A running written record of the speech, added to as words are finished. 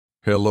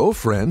Hello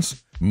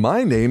friends,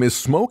 my name is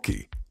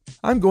Smokey.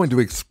 I'm going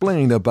to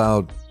explain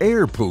about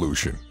air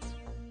pollution.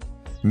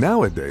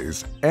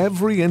 Nowadays,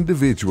 every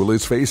individual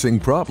is facing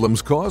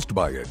problems caused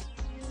by it.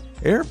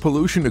 Air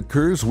pollution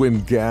occurs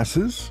when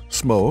gases,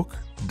 smoke,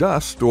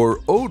 dust,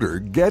 or odor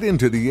get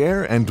into the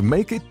air and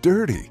make it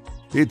dirty.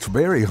 It's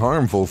very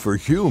harmful for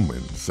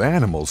humans,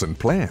 animals, and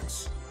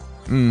plants.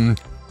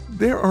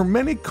 There are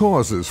many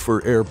causes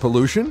for air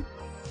pollution.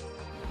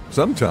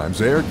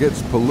 Sometimes air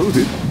gets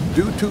polluted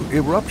due to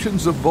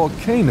eruptions of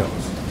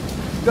volcanoes,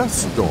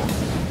 dust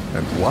storms,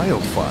 and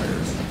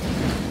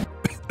wildfires.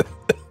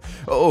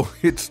 Oh,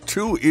 it's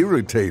too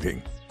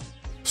irritating.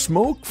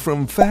 Smoke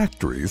from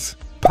factories,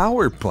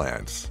 power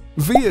plants,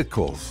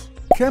 vehicles,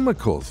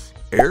 chemicals,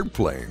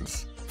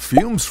 airplanes,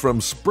 fumes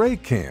from spray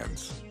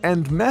cans,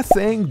 and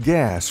methane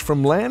gas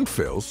from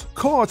landfills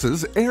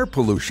causes air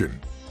pollution.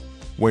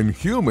 When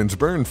humans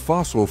burn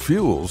fossil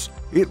fuels,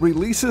 it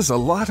releases a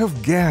lot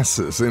of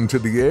gases into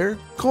the air,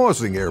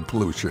 causing air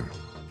pollution.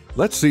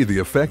 Let's see the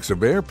effects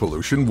of air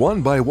pollution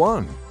one by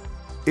one.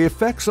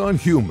 Effects on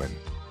human.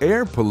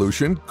 Air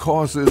pollution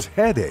causes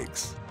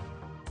headaches,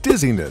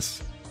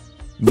 dizziness,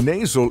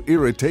 nasal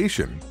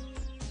irritation,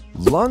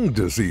 lung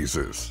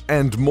diseases,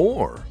 and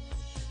more.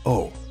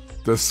 Oh,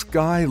 the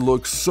sky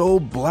looks so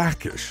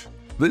blackish.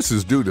 This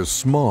is due to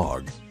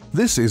smog.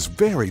 This is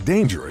very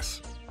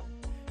dangerous.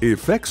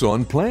 Effects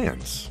on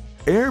plants.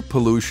 Air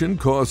pollution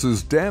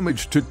causes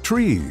damage to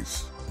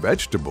trees,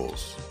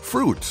 vegetables,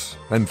 fruits,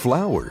 and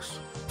flowers.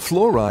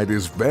 Fluoride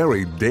is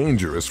very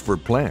dangerous for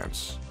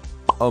plants.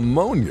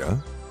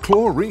 Ammonia,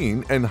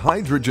 chlorine, and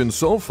hydrogen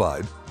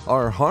sulfide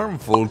are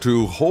harmful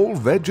to whole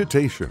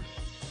vegetation.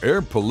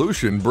 Air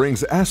pollution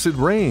brings acid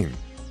rain.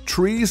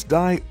 Trees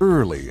die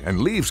early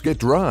and leaves get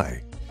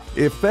dry.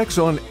 Effects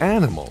on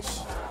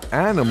animals.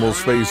 Animals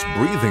face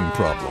breathing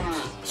problems,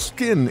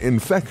 skin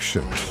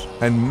infections,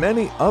 and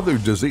many other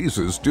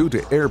diseases due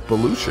to air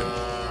pollution.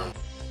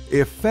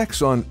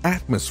 Effects on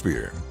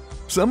atmosphere.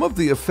 Some of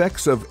the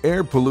effects of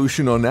air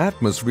pollution on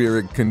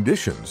atmospheric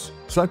conditions,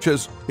 such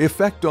as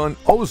effect on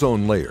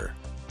ozone layer,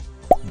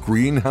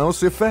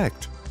 greenhouse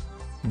effect,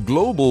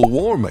 global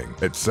warming,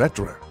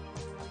 etc.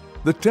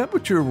 The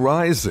temperature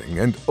rising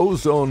and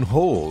ozone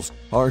holes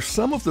are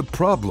some of the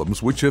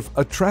problems which have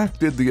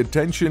attracted the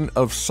attention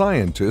of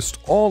scientists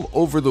all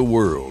over the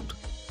world.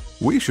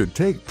 We should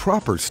take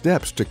proper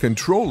steps to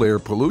control air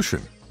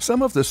pollution.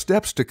 Some of the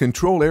steps to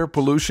control air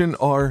pollution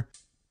are: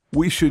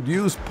 we should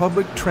use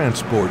public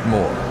transport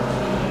more.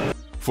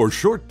 For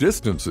short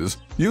distances,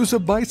 use a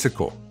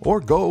bicycle or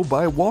go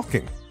by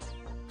walking.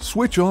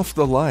 Switch off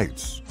the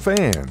lights,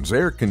 fans,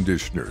 air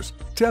conditioners,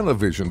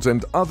 televisions,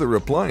 and other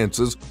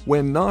appliances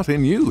when not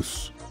in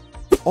use.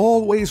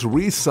 Always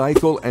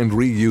recycle and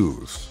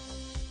reuse.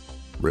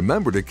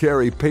 Remember to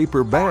carry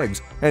paper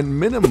bags and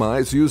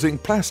minimize using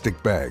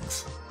plastic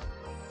bags.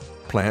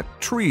 Plant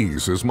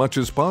trees as much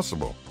as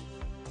possible.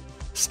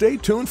 Stay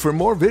tuned for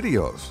more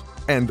videos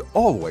and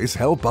always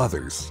help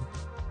others.